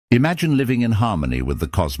Imagine living in harmony with the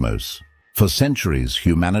cosmos. For centuries,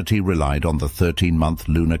 humanity relied on the 13-month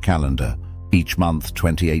lunar calendar, each month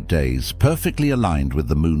 28 days, perfectly aligned with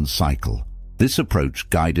the moon's cycle. This approach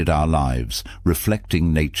guided our lives,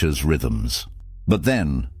 reflecting nature's rhythms. But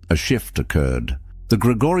then, a shift occurred. The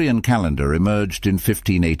Gregorian calendar emerged in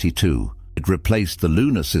 1582. It replaced the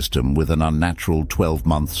lunar system with an unnatural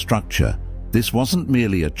 12-month structure. This wasn't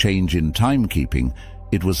merely a change in timekeeping,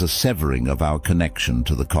 it was a severing of our connection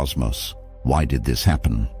to the cosmos. Why did this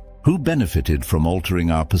happen? Who benefited from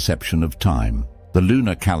altering our perception of time? The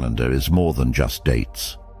lunar calendar is more than just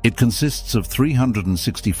dates. It consists of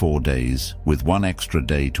 364 days, with one extra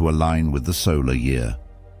day to align with the solar year.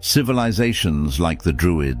 Civilizations like the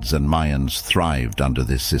Druids and Mayans thrived under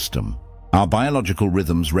this system. Our biological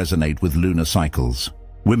rhythms resonate with lunar cycles.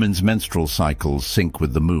 Women's menstrual cycles sync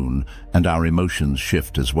with the moon, and our emotions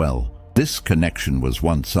shift as well. This connection was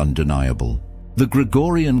once undeniable. The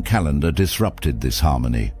Gregorian calendar disrupted this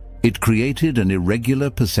harmony. It created an irregular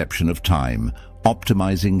perception of time,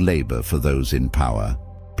 optimizing labor for those in power.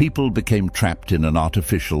 People became trapped in an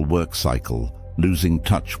artificial work cycle, losing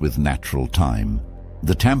touch with natural time.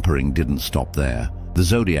 The tampering didn't stop there. The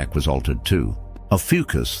zodiac was altered too.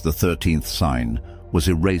 Ophiuchus, the 13th sign, was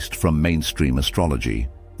erased from mainstream astrology.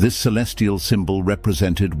 This celestial symbol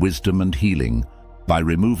represented wisdom and healing. By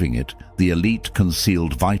removing it, the elite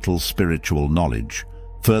concealed vital spiritual knowledge,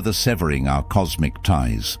 further severing our cosmic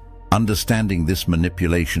ties. Understanding this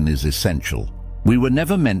manipulation is essential. We were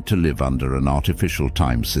never meant to live under an artificial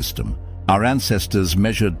time system. Our ancestors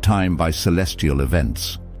measured time by celestial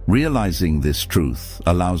events. Realizing this truth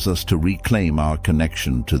allows us to reclaim our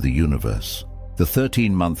connection to the universe. The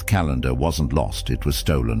 13-month calendar wasn't lost, it was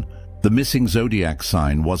stolen. The missing zodiac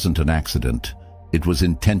sign wasn't an accident, it was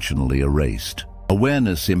intentionally erased.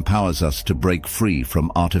 Awareness empowers us to break free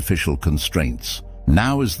from artificial constraints.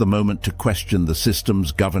 Now is the moment to question the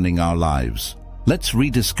systems governing our lives. Let's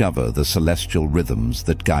rediscover the celestial rhythms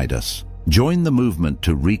that guide us. Join the movement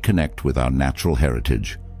to reconnect with our natural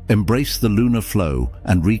heritage. Embrace the lunar flow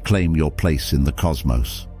and reclaim your place in the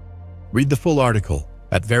cosmos. Read the full article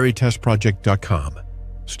at veritasproject.com.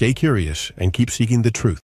 Stay curious and keep seeking the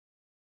truth.